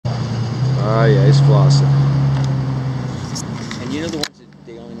Oh yeah, he's flossing. And you know the ones that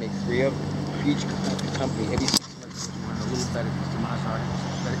they only make 3 of? Each company, every 6 months, is one a little better because the Maserati.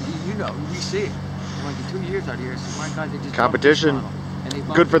 But you know, we see it. Like in 2 years out here, so my God, they just Competition. And they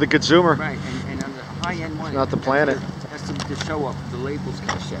Good for the consumer. Right, and on the high-end one, Not the planet. That's to show up the labels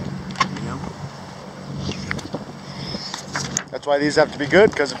cachet, you know? That's why these have to be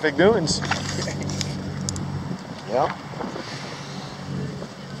good, because of Fig Newtons. Yeah.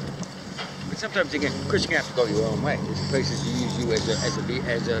 But sometimes again, Chris, you have to go your own way. There's places you use you as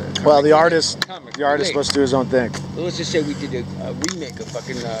a. Well, the artist is supposed to do his own thing. Well, let's just say we did a remake of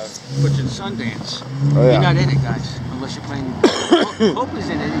fucking Butch and Sundance. Oh, yeah. You're not in it, guys, unless you're playing. Hope is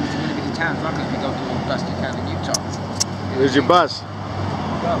in it. It's going to be in town, not because we go to a dusty town in Utah. There's your bus. Go.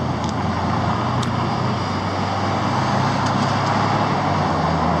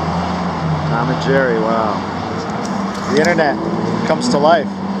 Tom and Jerry, wow. The internet comes to life.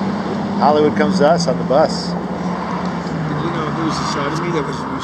 Hollywood comes to us on the bus. Did you know there was a side of me that was